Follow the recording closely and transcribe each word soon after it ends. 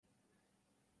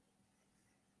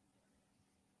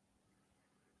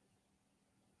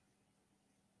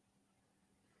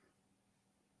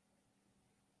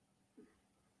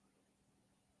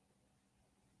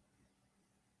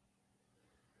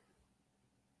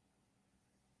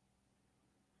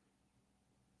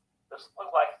Doesn't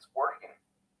look like it's working.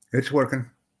 It's working.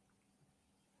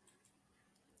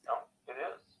 No, it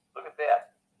is. Look at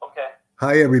that. Okay.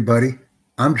 Hi, everybody.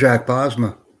 I'm Jack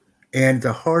Bosma, and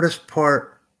the hardest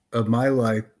part of my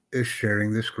life is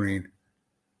sharing the screen.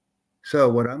 So,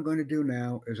 what I'm going to do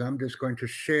now is I'm just going to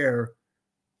share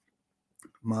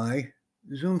my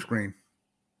Zoom screen,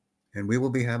 and we will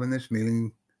be having this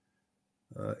meeting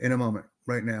in a moment,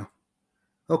 right now.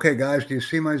 Okay, guys, do you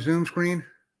see my Zoom screen?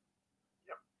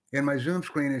 Yep. And my Zoom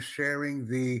screen is sharing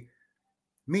the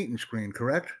meeting screen,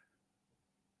 correct?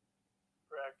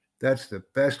 Correct. That's the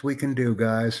best we can do,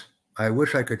 guys. I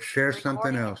wish I could share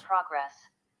something else. Progress.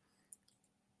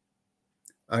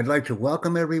 I'd like to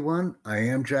welcome everyone. I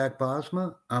am Jack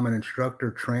Bosma. I'm an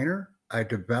instructor trainer. I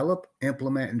develop,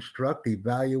 implement, instruct,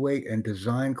 evaluate, and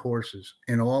design courses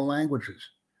in all languages.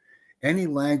 Any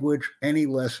language, any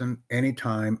lesson,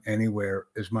 anytime, anywhere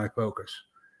is my focus.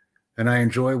 And I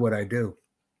enjoy what I do.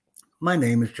 My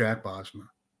name is Jack Bosma.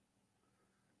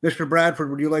 Mr.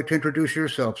 Bradford, would you like to introduce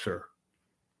yourself, sir?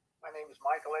 My name is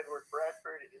Michael Edward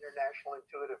Bradford, International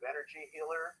Intuitive Energy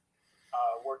Healer,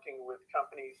 working with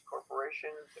companies,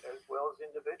 corporations, as well as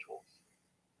individuals.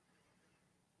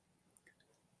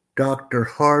 Dr.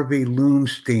 Harvey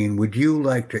Loomstein, would you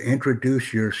like to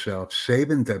introduce yourself,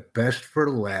 saving the best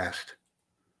for last?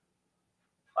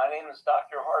 My name is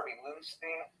Dr. Harvey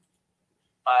Loomstein.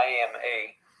 I am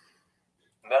a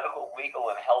medical, legal,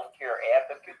 and healthcare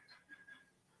advocate,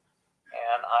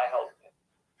 and I help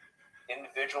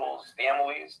individuals,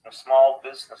 families, and small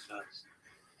businesses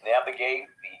navigate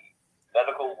the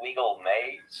medical, legal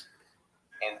maze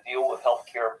and deal with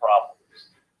healthcare problems.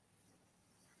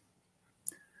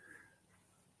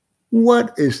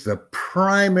 What is the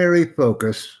primary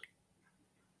focus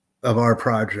of our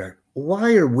project?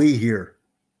 Why are we here?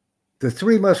 The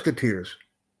Three Musketeers,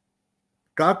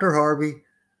 Dr. Harvey,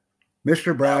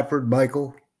 Mr. Bradford,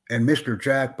 Michael, and Mr.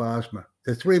 Jack Bosma,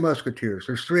 the Three Musketeers.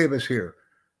 There's three of us here.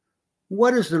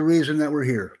 What is the reason that we're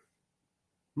here?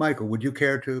 Michael, would you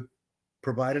care to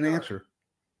provide an answer?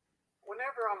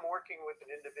 Whenever I'm working with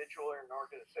an individual or an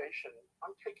organization,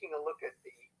 I'm taking a look at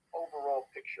the overall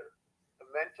picture, the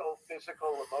mental,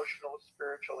 physical, emotional,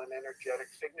 spiritual, and energetic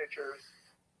signatures,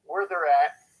 where they're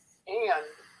at, and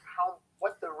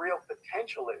what the real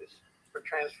potential is for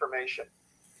transformation.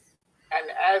 And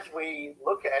as we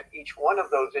look at each one of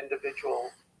those individual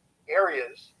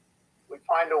areas, we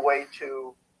find a way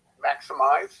to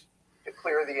maximize, to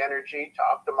clear the energy, to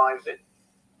optimize it.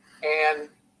 And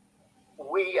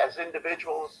we as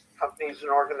individuals, companies,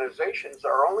 and organizations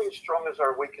are only as strong as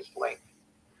our weakest link.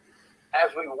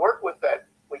 As we work with that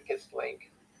weakest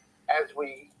link, as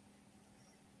we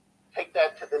take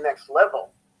that to the next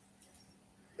level,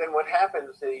 then what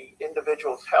happens, the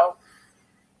individual's health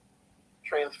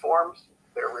transforms,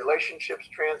 their relationships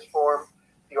transform,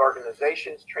 the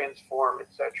organizations transform,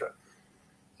 etc.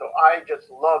 So I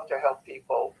just love to help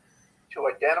people to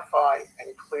identify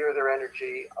and clear their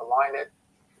energy, align it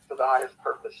to the highest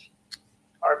purpose.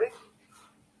 Harvey?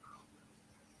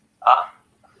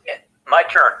 My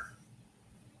turn.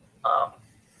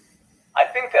 I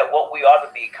think that what we ought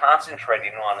to be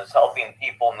concentrating on is helping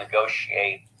people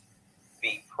negotiate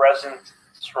the present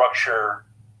structure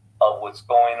of what's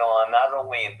going on, not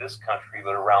only in this country,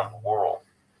 but around the world.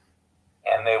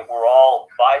 And that we're all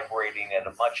vibrating at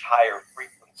a much higher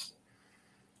frequency.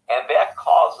 And that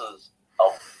causes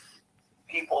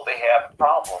people to have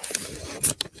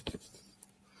problems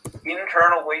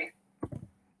internally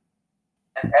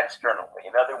and externally.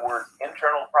 In other words,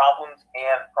 internal problems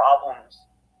and problems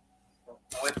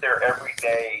with their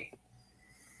everyday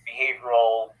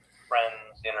behavioral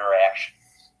friends interactions.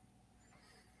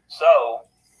 So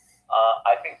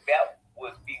I think that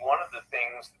would be one of the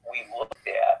things that we looked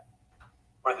at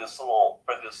for this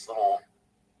little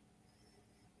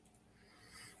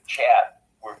chat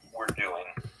we're doing,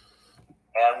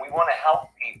 and we want to help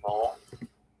people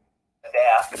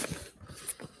adapt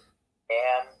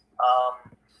and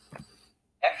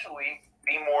actually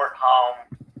be more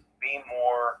calm, be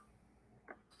more,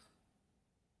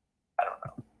 I don't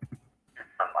know. Your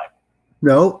turn, Mike.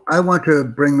 No, I want to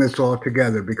bring this all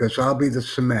together because I'll be the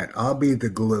cement. I'll be the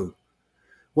glue.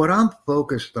 What I'm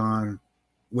focused on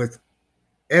with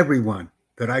everyone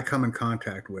that I come in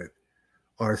contact with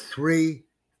are three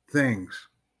things: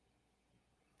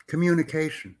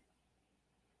 communication,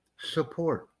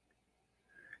 support,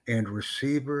 and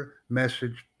receiver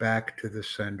message back to the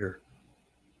sender.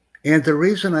 And the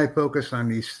reason I focus on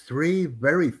these three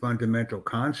very fundamental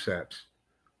concepts,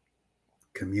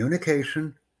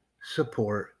 communication,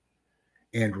 support,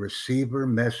 and receiver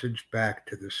message back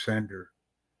to the sender,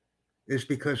 is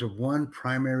because of one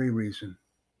primary reason.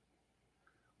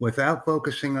 Without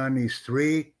focusing on these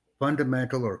three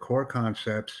fundamental or core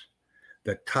concepts,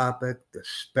 the topic, the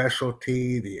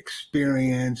specialty, the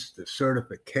experience, the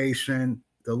certification,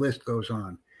 the list goes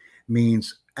on,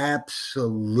 means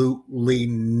absolutely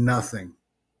nothing.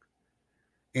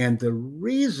 And the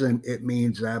reason it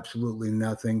means absolutely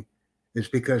nothing is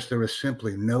because there is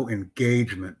simply no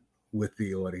engagement with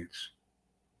the audience.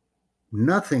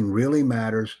 Nothing really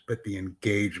matters but the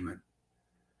engagement.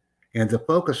 And the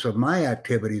focus of my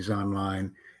activities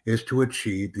online is to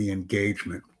achieve the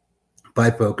engagement by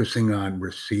focusing on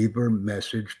receiver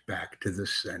message back to the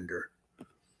sender.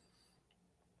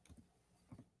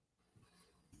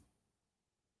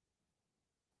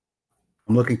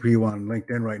 I'm looking for you on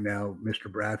LinkedIn right now, Mr.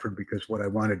 Bradford, because what I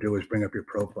want to do is bring up your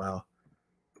profile.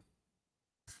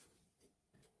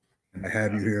 And I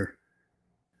have you here.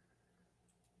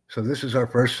 So this is our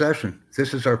first session.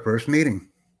 This is our first meeting.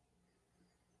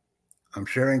 I'm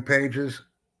sharing pages.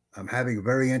 I'm having a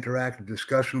very interactive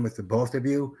discussion with the both of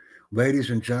you. Ladies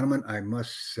and gentlemen, I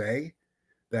must say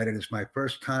that it is my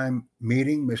first time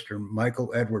meeting Mr.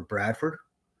 Michael Edward Bradford.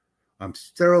 I'm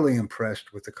thoroughly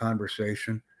impressed with the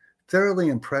conversation, thoroughly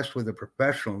impressed with the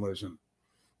professionalism.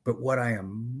 But what I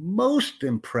am most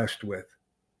impressed with,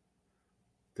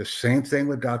 the same thing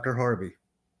with Dr. Harvey,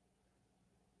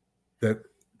 the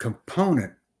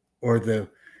component or the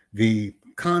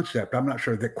concept, I'm not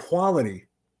sure, the quality,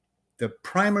 the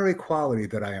primary quality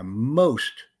that I am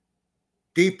most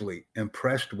deeply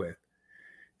impressed with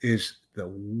is the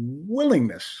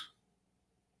willingness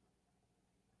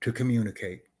to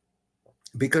communicate.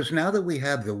 Because now that we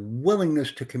have the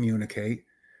willingness to communicate,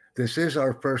 this is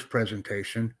our first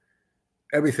presentation.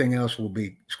 Everything else will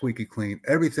be squeaky clean.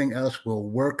 Everything else will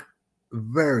work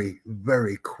very,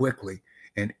 very quickly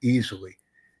and easily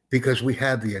because we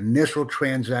have the initial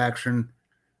transaction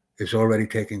is already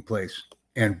taking place.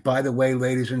 And by the way,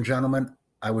 ladies and gentlemen,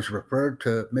 I was referred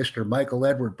to Mr. Michael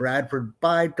Edward Bradford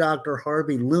by Dr.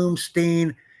 Harvey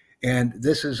Loomstein, and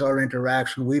this is our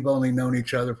interaction. We've only known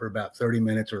each other for about 30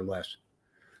 minutes or less.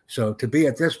 So to be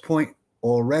at this point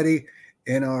already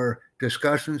in our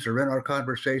discussions or in our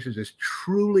conversations is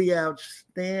truly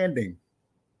outstanding.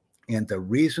 And the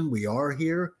reason we are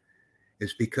here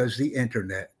is because the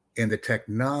internet and the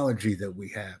technology that we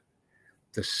have,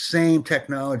 the same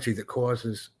technology that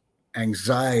causes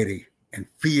anxiety and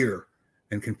fear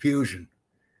and confusion,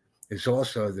 is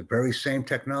also the very same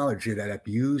technology that, if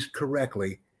used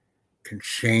correctly, can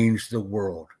change the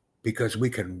world, because we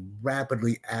can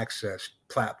rapidly access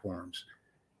platforms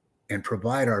and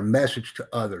provide our message to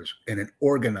others in an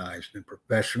organized and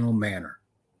professional manner.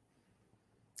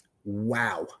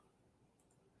 Wow.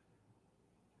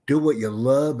 Do what you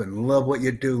love and love what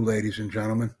you do, ladies and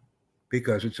gentlemen,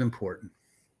 because it's important.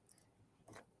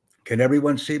 Can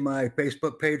everyone see my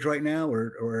Facebook page right now,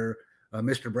 or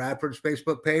Mr. Bradford's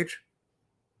Facebook page?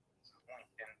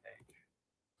 LinkedIn page.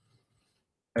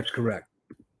 That's correct.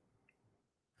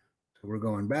 So we're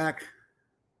going back.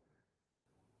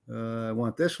 I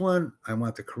want this one. I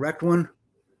want the correct one.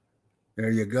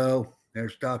 There you go.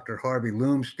 There's Dr. Harvey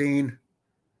Loomstein.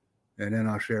 And then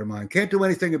I'll share mine. Can't do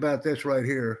anything about this right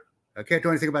here. I can't do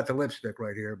anything about the lipstick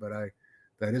right here, but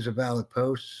that is a valid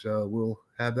post. So we'll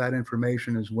have that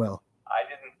information as well. I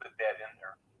didn't put that in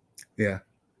there. Yeah,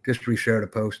 just reshare the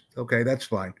post. Okay, that's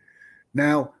fine.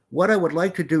 Now, what I would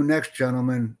like to do next,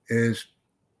 gentlemen, is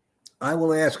I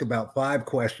will ask about 5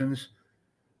 questions.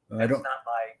 That's not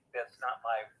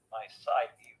my site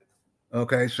either.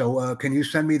 Okay, so can you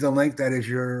send me the link that is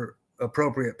your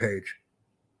appropriate page?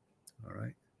 All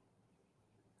right.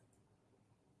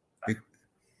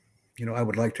 I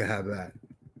would like to have that.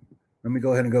 Let me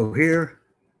go ahead and go here.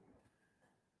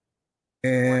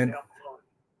 And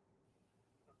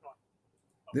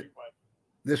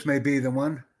this may be the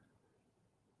one.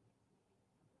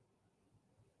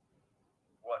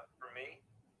 What, for me?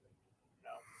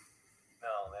 No,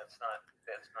 that's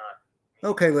not.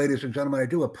 Okay, ladies and gentlemen, I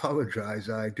do apologize.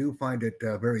 I do find it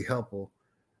very helpful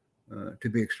to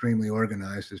be extremely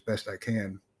organized as best I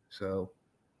can. So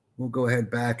we'll go ahead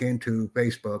back into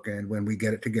Facebook, and when we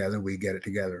get it together, we get it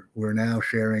together. We're now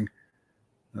sharing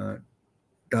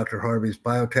Dr. Harvey's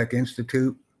Biotech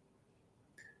Institute.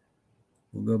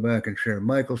 We'll go back and share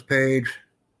Michael's page.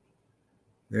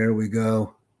 There we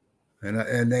go.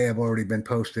 And they have already been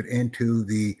posted into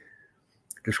the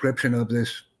description of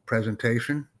this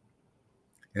presentation.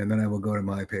 And then I will go to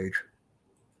my page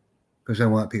because I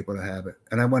want people to have it.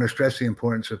 And I want to stress the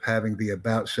importance of having the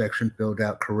About section filled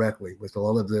out correctly with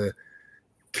all of the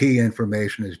key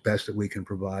information as best that we can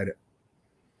provide it.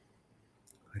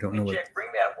 I don't know Jack, bring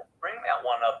that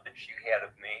one up that you had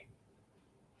of me.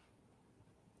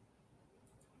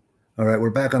 All right,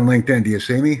 we're back on LinkedIn. Do you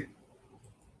see me?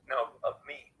 No, of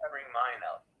me. Bring mine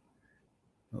up.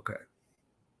 Okay.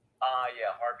 Yeah,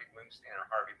 Harvey Bloomstein or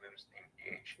Harvey Bloomstein,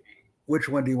 PhD. Which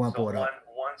one do you want brought up?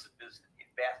 One's a business.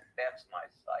 That's my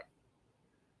site.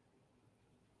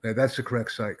 Okay, that's the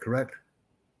correct site, correct?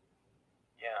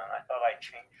 Yeah, and I thought I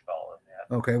changed all of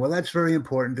that. Okay, well, that's very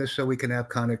important just so we can have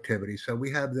connectivity. So we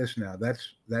have this now.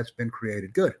 That's been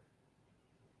created. Good.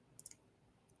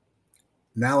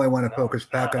 Now I want to focus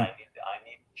back on. I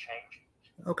need to change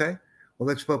it. Okay. Well,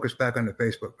 let's focus back on the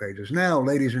Facebook pages. Now,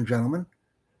 ladies and gentlemen,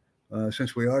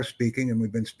 since we are speaking and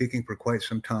we've been speaking for quite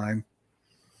some time,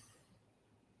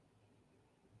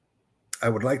 I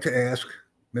would like to ask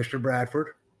Mr.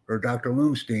 Bradford or Dr.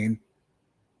 Bloomstein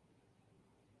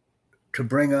to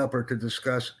bring up or to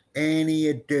discuss any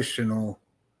additional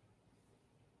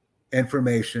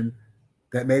information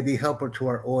that may be helpful to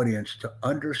our audience to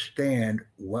understand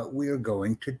what we are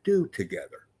going to do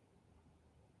together.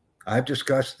 I've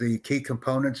discussed the key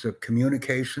components of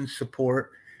communication,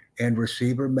 support, and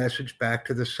receiver message back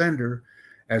to the sender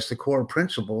as the core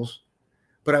principles,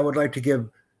 but I would like to give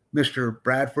Mr.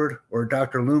 Bradford or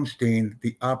Dr. Bloomstein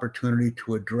the opportunity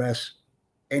to address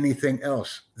anything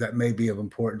else that may be of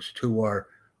importance to our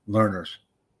learners.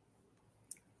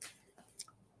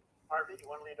 Harvey, you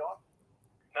want to lead off?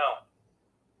 No.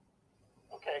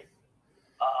 Okay.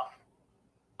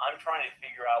 I'm trying to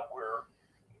figure out where.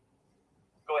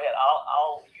 Go ahead.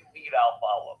 You lead. I'll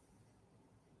follow.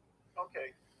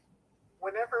 Okay.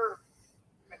 Whenever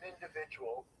an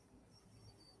individual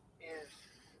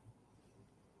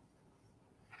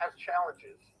has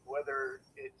challenges, whether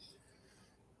it's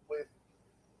with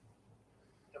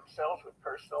themselves, with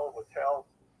personal, with health,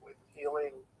 with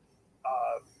healing,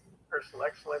 personal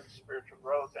excellence, spiritual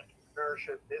growth,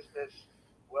 entrepreneurship, business,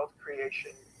 wealth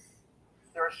creation,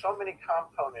 there are so many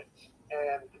components,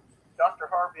 and Dr.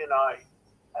 Harvey and I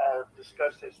have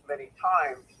discussed this many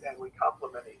times, and we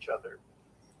complement each other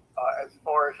as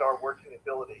far as our working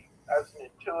ability. As an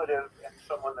intuitive and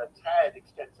someone that's had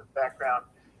extensive background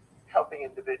helping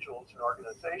individuals and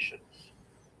organizations,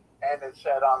 and has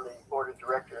sat on the board of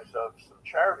directors of some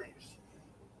charities,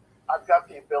 I've got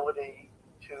the ability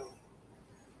to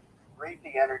read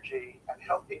the energy and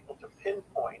help people to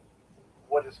pinpoint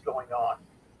what is going on.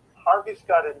 Harvey's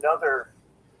got another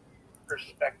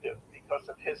perspective because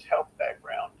of his health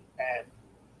background and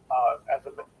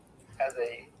as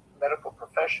a medical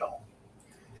professional.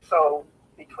 So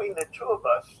between the two of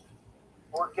us,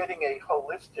 we're getting a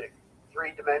holistic,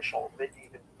 three-dimensional, maybe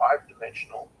even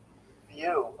five-dimensional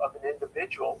view of an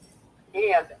individual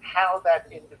and how that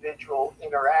individual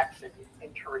interacts and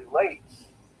interrelates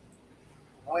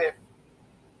with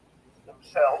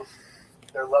themselves,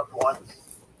 their loved ones,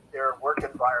 their work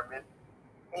environment,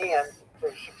 and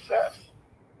their success.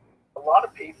 A lot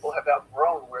of people have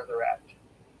outgrown where they're at.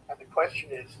 And the question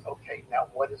is, okay, now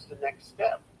what is the next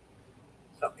step?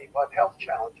 Some people have health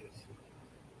challenges.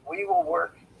 We will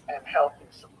work and help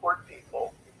and support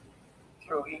people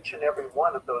through each and every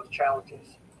one of those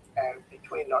challenges. And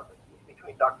between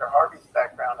Dr. Harvey's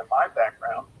background and my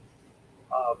background,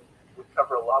 we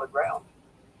cover a lot of ground.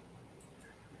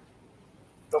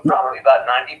 So probably about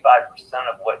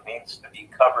 95% of what needs to be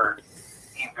covered,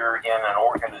 either in an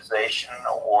organization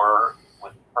or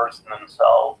with the person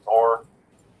themselves or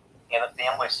in a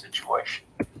family situation.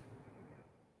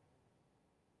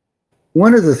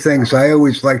 One of the things I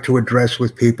always like to address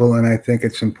with people, and I think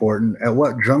it's important, at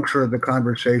what juncture of the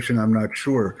conversation, I'm not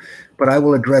sure, but I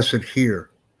will address it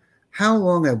here. How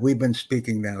long have we been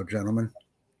speaking now, gentlemen?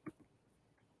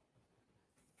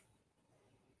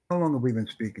 How long have we been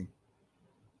speaking?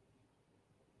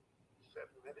 7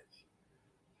 minutes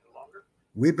and longer.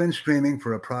 We've been streaming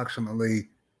for approximately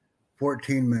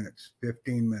 14 minutes,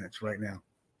 15 minutes right now.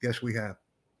 Yes, we have.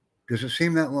 Does it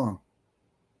seem that long?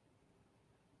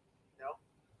 No.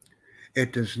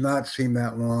 It does not seem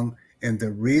that long. And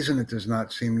the reason it does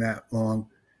not seem that long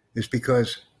is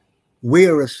because we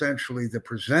are essentially the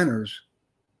presenters,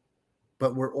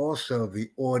 but we're also the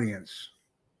audience.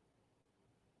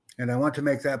 And I want to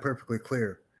make that perfectly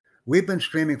clear. We've been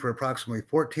streaming for approximately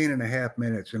 14 and a half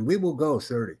minutes, and we will go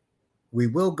 30. We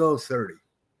will go 30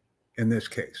 in this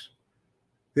case.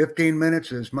 15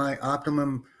 minutes is my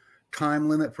optimum time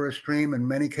limit for a stream in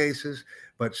many cases,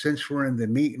 but since we're in the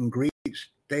meet and greet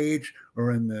stage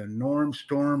or in the norm,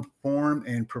 storm, form,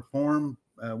 and perform,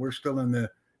 we're still in the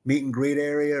meet and greet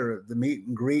area or the meet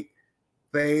and greet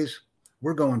phase,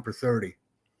 we're going for 30.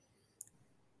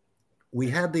 We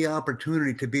had the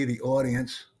opportunity to be the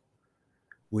audience.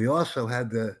 We also had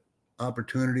the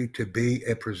opportunity to be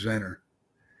a presenter.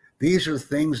 These are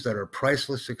things that are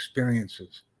priceless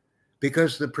experiences.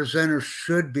 because the presenter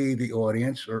should be the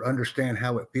audience or understand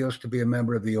how it feels to be a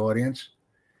member of the audience.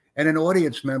 And an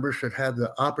audience member should have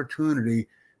the opportunity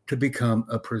to become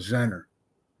a presenter.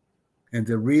 And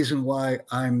the reason why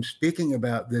I'm speaking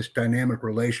about this dynamic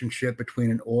relationship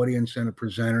between an audience and a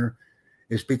presenter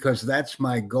is because that's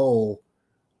my goal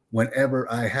whenever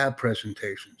I have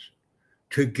presentations,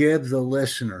 to give the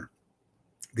listener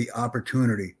the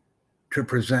opportunity to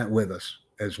present with us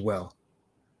as well.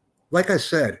 Like I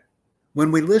said, when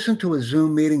we listen to a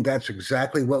Zoom meeting, that's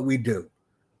exactly what we do.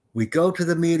 We go to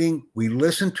the meeting, we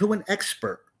listen to an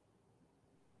expert.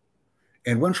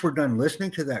 And once we're done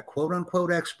listening to that quote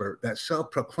unquote expert, that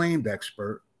self-proclaimed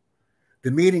expert,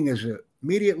 the meeting is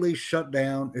immediately shut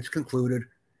down, it's concluded,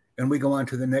 and we go on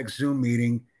to the next Zoom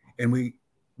meeting and we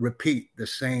repeat the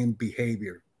same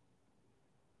behavior.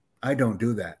 I don't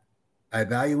do that. I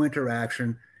value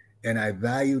interaction, and I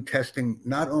value testing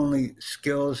not only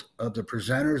skills of the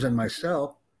presenters and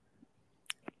myself,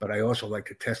 but I also like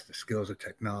to test the skills of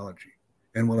technology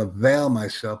and will avail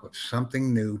myself of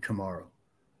something new tomorrow,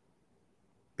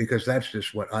 because that's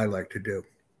just what I like to do.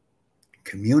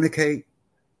 Communicate,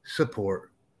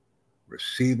 support,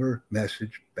 receiver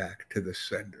message back to the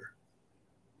sender.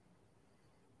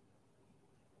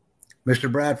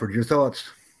 Mr. Bradford, your thoughts?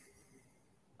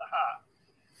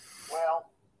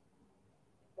 Well,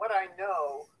 what I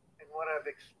know and what I've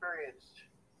experienced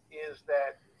is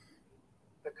that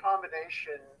the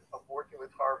combination of working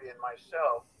with Harvey and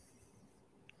myself,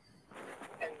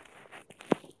 and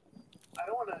I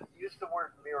don't want to use the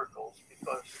word miracles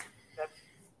because that's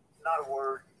not a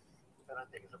word that I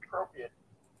think is appropriate,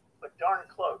 but darn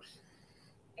close.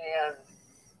 And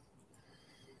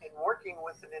in working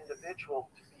with an individual,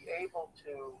 to be able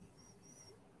to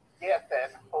get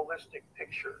that holistic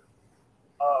picture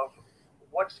of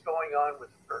what's going on with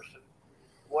the person,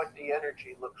 what the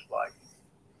energy looks like,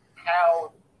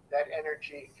 how that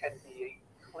energy can be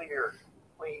cleared,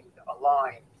 cleaned,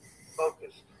 aligned,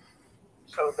 focused,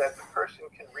 so that the person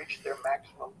can reach their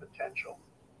maximum potential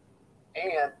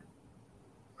and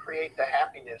create the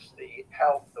happiness, the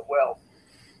health, the wealth,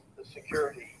 the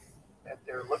security that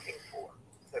they're looking for,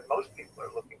 that most people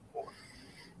are looking for.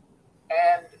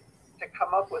 And to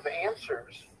come up with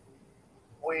answers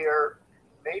where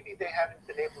maybe they haven't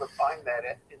been able to find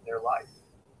that in their life.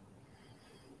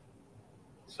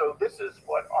 So this is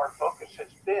what our focus has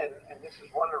been, and this is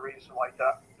one of the reasons why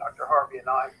Dr. Harvey and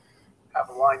I have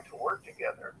aligned to work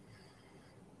together,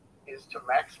 is to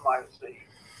maximize the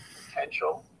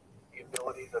potential, the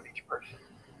abilities of each person.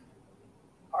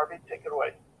 Harvey, take it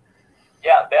away.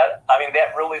 Yeah, that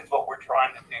really is what we're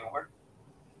trying to do.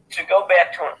 To go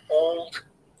back to an old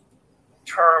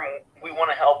term, we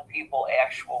want to help people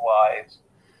actualize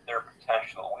their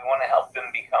potential. We want to help them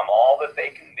become all that they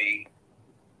can be,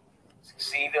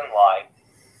 succeed in life,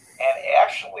 and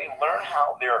actually learn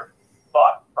how their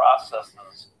thought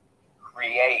processes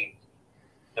create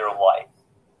their life.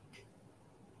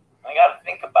 I got to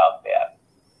think about that.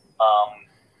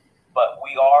 But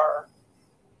we are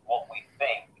what we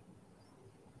think,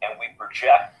 and we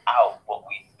project out what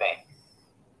we think.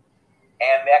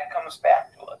 And that comes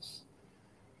back to us.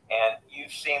 And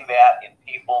you've seen that in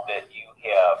people that you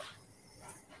have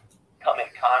come in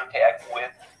contact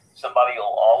with. Somebody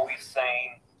will always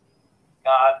say,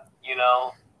 God,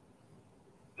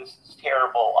 this is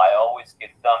terrible. I always get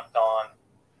dumped on.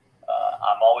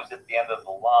 I'm always at the end of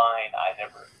the line. I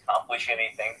never accomplish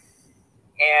anything.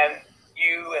 And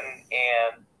you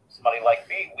and somebody like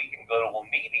me, we can go to a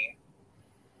meeting,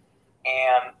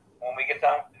 and when we get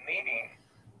done with the meeting,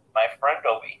 my friend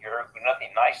over here, who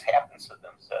nothing nice happens to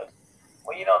them, says,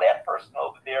 well, that person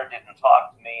over there didn't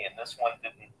talk to me, and this one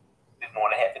didn't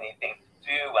want to have anything to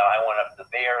do, and I went up to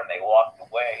there, and they walked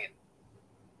away.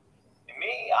 And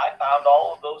me, I found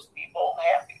all of those people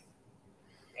happy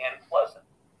and pleasant.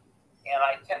 And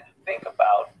I tend to think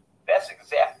about, that's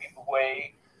exactly the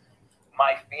way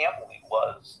my family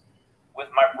was with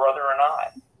my brother and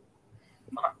I.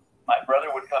 My brother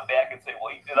would come back and say,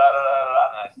 well, you did da-da-da-da-da.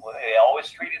 And I said, well, they always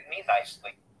treated me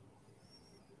nicely.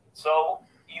 So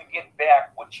you get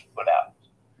back what you put out.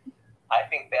 I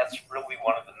think that's really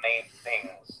one of the main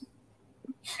things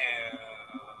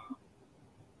to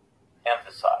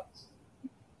emphasize.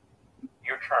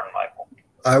 Your turn, Michael.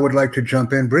 I would like to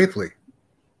jump in briefly.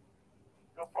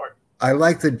 Go for it. I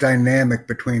like the dynamic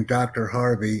between Dr.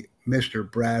 Harvey, Mr.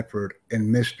 Bradford,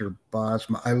 and Mr.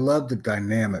 Bosma. I love the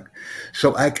dynamic.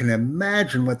 So I can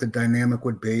imagine what the dynamic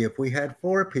would be if we had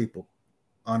 4 people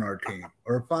on our team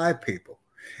or 5 people,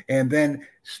 and then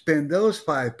spend those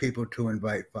 5 people to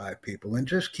invite 5 people and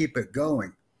just keep it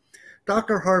going.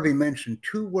 Dr. Harvey mentioned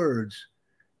 2 words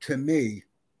to me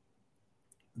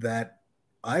that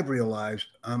I've realized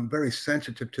I'm very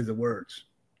sensitive to the words.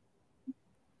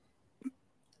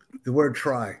 The word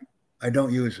try, I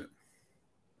don't use it.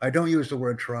 I don't use the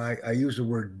word try. I use the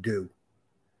word do.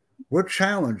 We're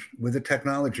challenged with the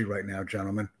technology right now,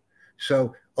 gentlemen.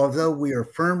 So although we are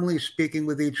firmly speaking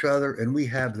with each other and we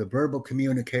have the verbal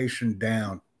communication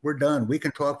down, we're done. We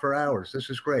can talk for hours. This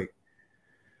is great.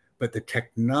 But the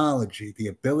technology, the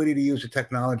ability to use the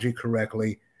technology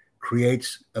correctly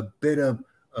creates a bit of,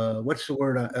 what's the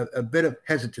word? A bit of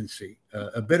hesitancy,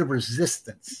 a bit of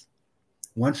resistance.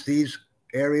 Once these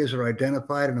areas are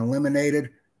identified and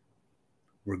eliminated,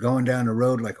 we're going down the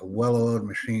road like a well-oiled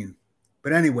machine.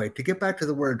 But anyway, to get back to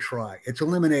the word try, it's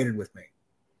eliminated with me.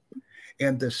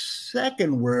 And the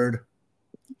second word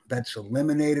that's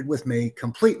eliminated with me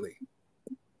completely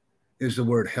is the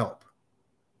word help.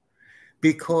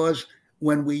 Because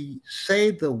when we say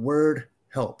the word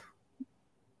help,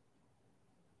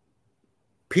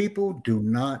 people do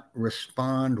not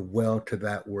respond well to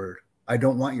that word. I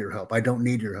don't want your help. I don't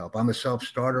need your help. I'm a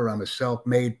self-starter. I'm a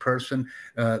self-made person.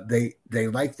 They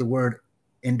like the word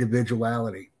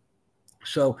individuality.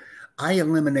 So I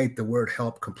eliminate the word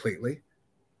help completely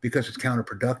because it's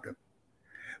counterproductive.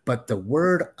 But the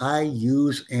word I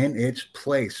use in its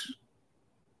place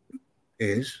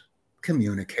is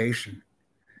communication.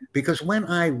 Because when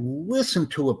I listen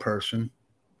to a person,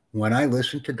 when I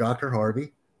listen to Dr.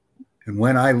 Harvey, and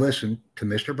when I listen to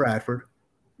Mr. Bradford,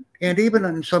 and even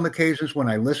on some occasions when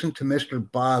I listen to Mr.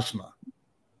 Bosma,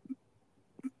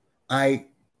 I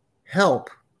help,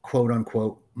 quote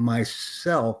unquote,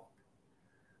 myself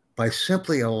by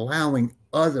simply allowing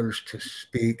others to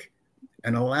speak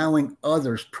and allowing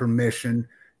others permission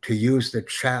to use the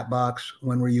chat box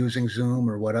when we're using Zoom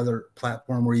or what other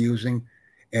platform we're using.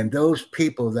 And those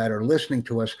people that are listening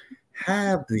to us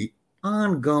have the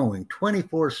ongoing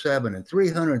 24/7 and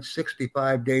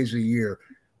 365 days a year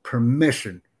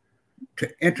permission to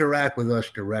interact with us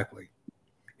directly.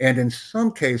 And in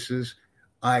some cases,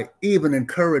 I even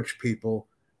encourage people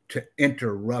to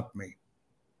interrupt me.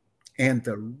 And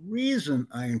the reason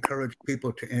I encourage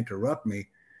people to interrupt me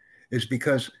is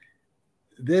because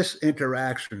this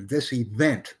interaction, this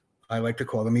event, I like to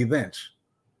call them events,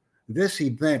 this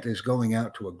event is going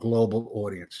out to a global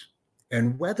audience.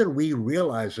 And whether we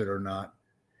realize it or not,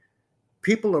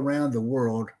 people around the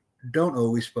world don't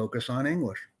always focus on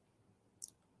English.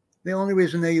 The only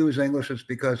reason they use English is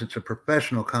because it's a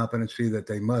professional competency that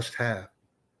they must have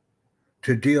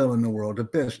to deal in the world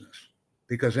of business,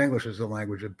 because English is the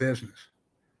language of business.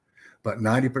 But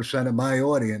 90% of my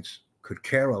audience could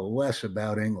care less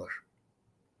about English.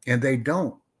 And they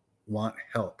don't want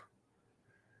help,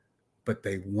 but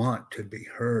they want to be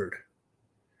heard.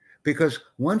 Because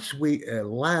once we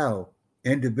allow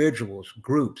individuals,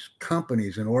 groups,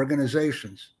 companies, and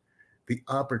organizations the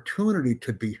opportunity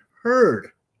to be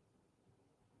heard,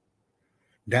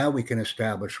 now we can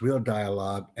establish real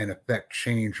dialogue and affect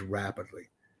change rapidly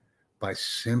by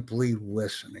simply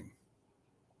listening.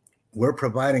 We're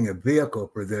providing a vehicle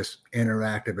for this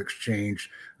interactive exchange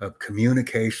of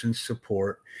communication,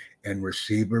 support, and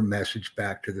receiver message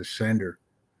back to the sender.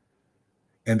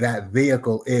 And that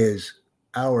vehicle is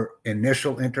our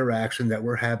initial interaction that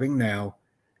we're having now.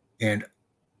 And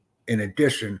in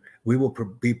addition, we will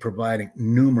be providing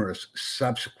numerous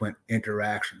subsequent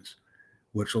interactions,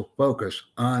 which will focus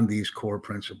on these core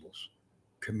principles: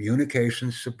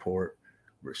 communication, support,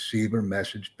 receiver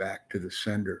message back to the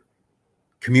sender.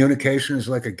 Communication is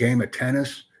like a game of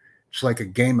tennis. It's like a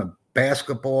game of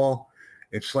basketball.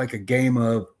 It's like a game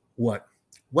of what?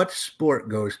 What sport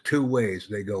goes two ways?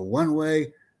 They go one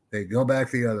way, they go back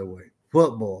the other way.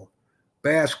 Football,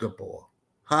 basketball,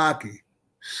 hockey,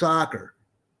 soccer.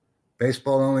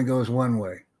 Baseball only goes one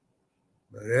way.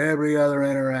 But every other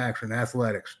interaction,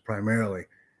 athletics primarily,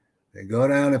 they go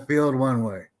down the field one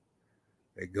way.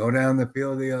 They go down the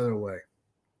field the other way.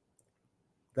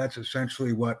 That's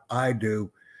essentially what I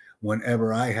do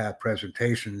whenever I have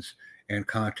presentations and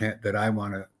content that I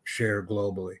want to share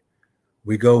globally.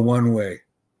 We go one way.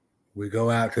 We go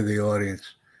out to the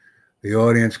audience. The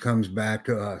audience comes back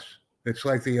to us. It's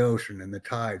like the ocean and the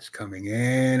tides coming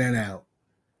in and out.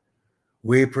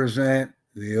 We present,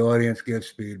 the audience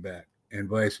gives feedback, and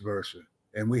vice versa.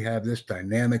 And we have this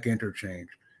dynamic interchange.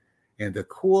 And the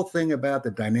cool thing about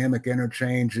the dynamic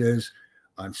interchange is,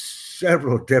 on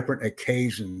several different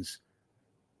occasions,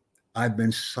 I've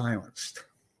been silenced.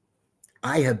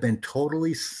 I have been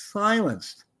totally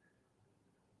silenced.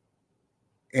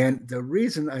 And the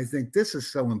reason I think this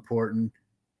is so important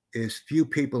is few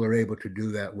people are able to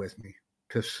do that with me,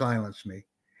 to silence me.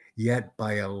 Yet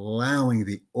by allowing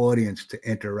the audience to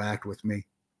interact with me,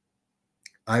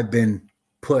 I've been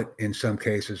put in some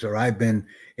cases, or I've been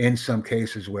in some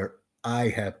cases where I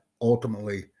have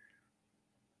ultimately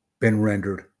been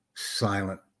rendered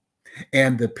silent.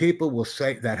 And the people will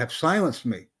say that have silenced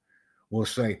me will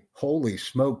say, holy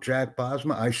smoke, Jack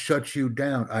Bosma, I shut you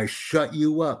down. I shut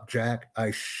you up, Jack.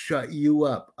 I shut you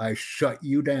up. I shut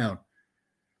you down.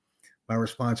 My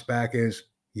response back is,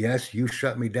 yes, you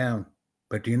shut me down.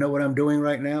 But do you know what I'm doing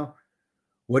right now?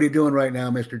 What are you doing right now,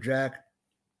 Mr. Jack?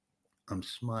 I'm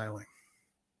smiling.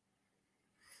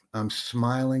 I'm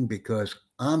smiling because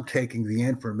I'm taking the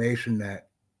information that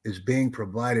is being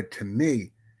provided to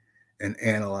me and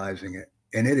analyzing it.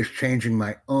 And it is changing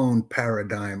my own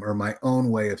paradigm or my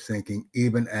own way of thinking,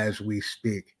 even as we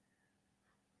speak.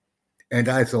 And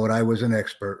I thought I was an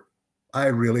expert. I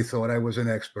really thought I was an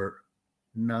expert.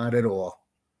 Not at all.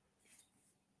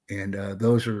 And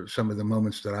those are some of the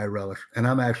moments that I relish. And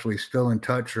I'm actually still in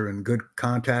touch or in good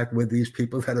contact with these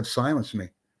people that have silenced me.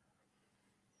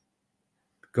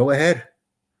 Go ahead.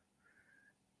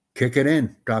 Kick it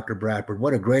in, Dr. Bradford.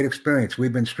 What a great experience.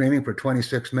 We've been streaming for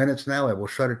 26 minutes now. I will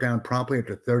shut it down promptly at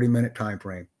the 30-minute time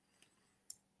frame.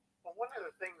 Well, one of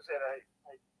the things that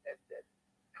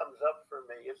comes up for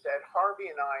me is that Harvey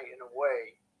and I, in a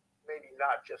way, maybe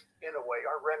not just in a way,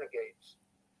 are renegades.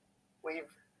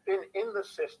 We've been in the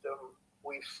system.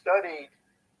 We've studied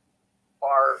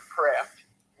our craft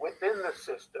within the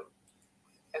system.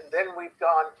 And then we've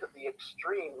gone to the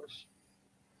extremes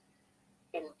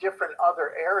in different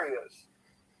other areas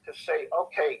to say,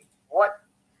 okay, what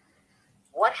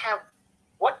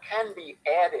can be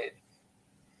added?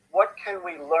 What can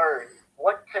we learn?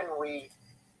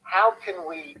 How can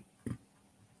we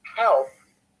help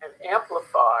and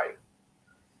amplify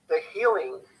the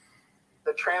healing,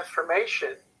 the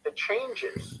transformation, the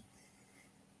changes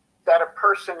that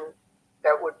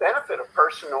would benefit a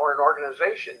person or an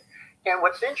organization? And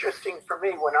what's interesting for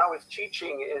me, when I was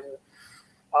teaching in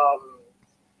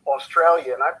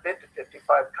Australia, and I've been to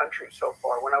 55 countries so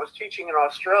far. When I was teaching in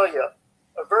Australia,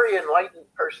 a very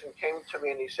enlightened person came to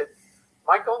me and he said,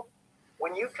 Michael,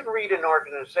 when you can read an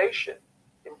organization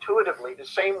intuitively, the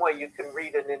same way you can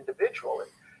read an individual and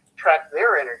track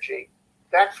their energy,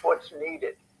 that's what's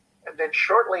needed. And then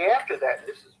shortly after that, and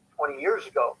this is 20 years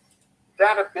ago,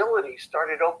 that ability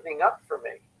started opening up for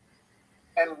me.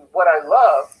 And what I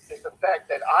love is the fact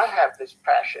that I have this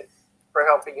passion for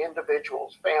helping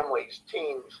individuals, families,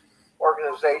 teams,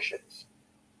 organizations.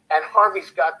 And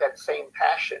Harvey's got that same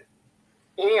passion.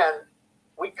 And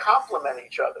we complement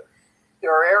each other.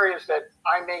 There are areas that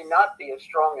I may not be as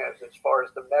strong as far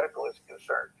as the medical is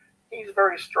concerned. He's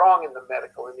very strong in the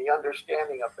medical and the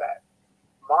understanding of that.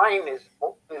 Mine is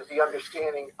the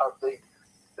understanding of the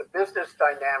business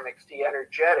dynamics, the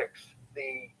energetics,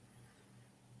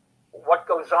 what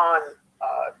goes on.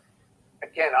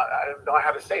 Again, I don't know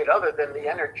how to say it other than the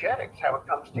energetics, how it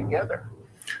comes together.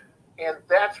 And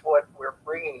that's what we're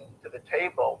bringing to the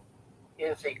table,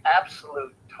 is the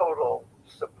absolute total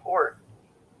support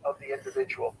of the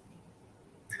individual.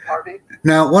 Harvey?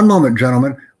 Now, one moment,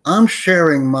 gentlemen. I'm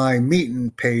sharing my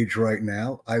meeting page right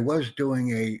now. I was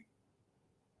doing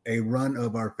a run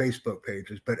of our Facebook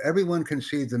pages, but everyone can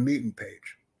see the meeting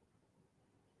page.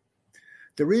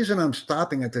 The reason I'm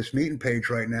stopping at this meeting page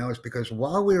right now is because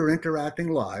while we were interacting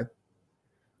live,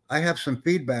 I have some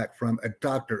feedback from a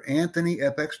Dr. Anthony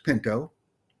FX Pinto,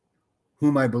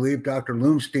 whom I believe Dr.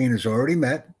 Loomstein has already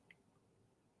met.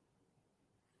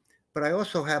 But I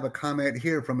also have a comment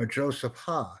here from a Joseph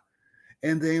Ha.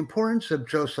 And the importance of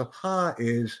Joseph Ha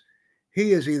is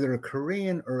he is either a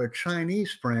Korean or a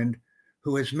Chinese friend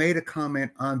who has made a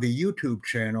comment on the YouTube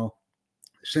channel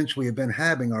since we have been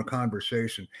having our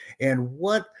conversation. And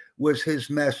what was his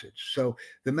message? So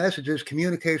the message is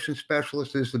communication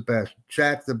specialist is the best,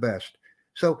 Jack the best.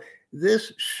 So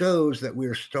this shows that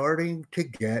we're starting to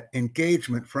get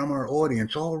engagement from our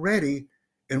audience already,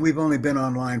 and we've only been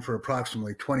online for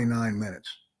approximately 29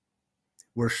 minutes.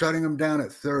 We're shutting them down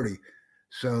at 30.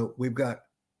 So we've got,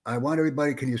 I want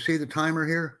everybody, can you see the timer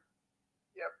here?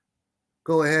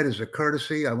 Go ahead as a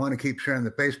courtesy. I want to keep sharing the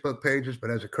Facebook pages,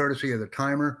 but as a courtesy of the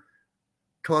timer,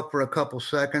 talk for a couple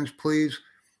seconds, please.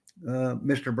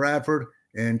 Mr. Bradford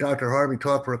and Dr. Harvey,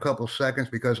 talk for a couple seconds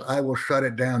because I will shut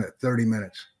it down at 30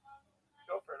 minutes.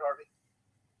 Go for it, Harvey.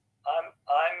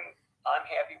 I'm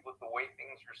happy with the way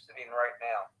things are sitting right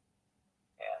now,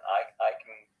 and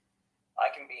I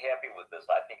can be happy with this.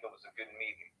 I think it was a good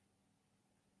meeting.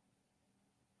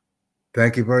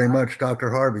 Thank you very much, Dr.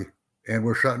 Harvey. And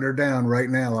we're shutting her down right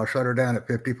now. I'll shut her down at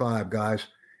 55, guys.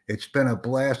 It's been a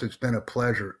blast. It's been a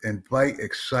pleasure. Invite,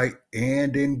 excite,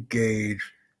 and engage.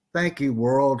 Thank you,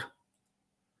 world.